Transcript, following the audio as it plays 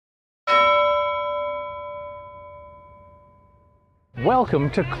Welcome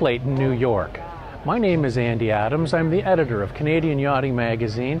to Clayton, New York. My name is Andy Adams. I'm the editor of Canadian Yachting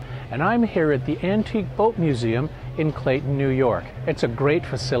Magazine, and I'm here at the Antique Boat Museum in Clayton, New York. It's a great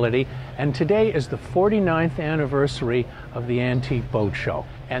facility, and today is the 49th anniversary of the Antique Boat Show.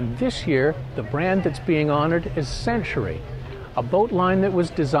 And this year, the brand that's being honored is Century, a boat line that was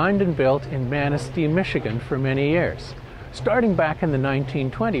designed and built in Manistee, Michigan for many years. Starting back in the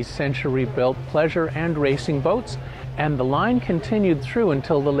 1920s, Century built pleasure and racing boats, and the line continued through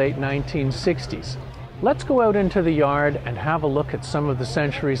until the late 1960s. Let's go out into the yard and have a look at some of the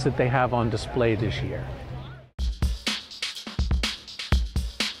Centuries that they have on display this year.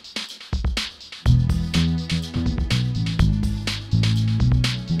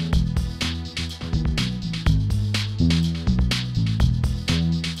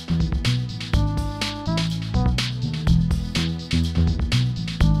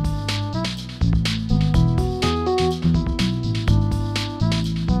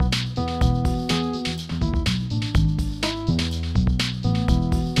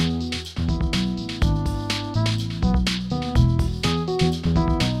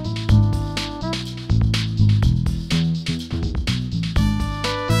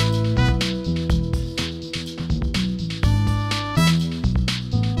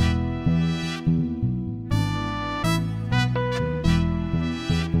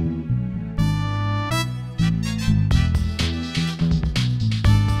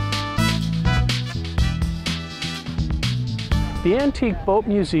 The Antique Boat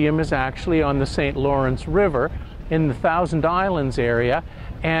Museum is actually on the St. Lawrence River in the Thousand Islands area,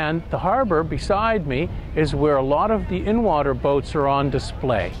 and the harbor beside me is where a lot of the in-water boats are on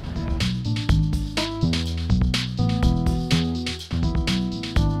display.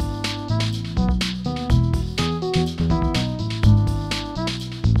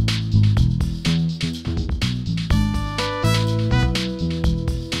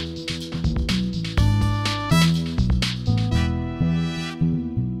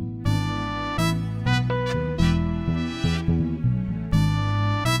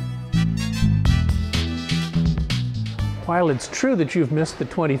 While it's true that you've missed the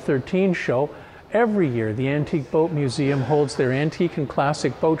 2013 show, every year the Antique Boat Museum holds their Antique and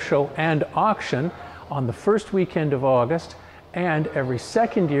Classic Boat Show and auction on the first weekend of August, and every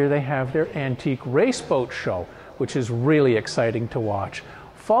second year they have their Antique Race Boat Show, which is really exciting to watch.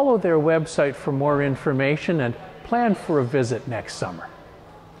 Follow their website for more information and plan for a visit next summer.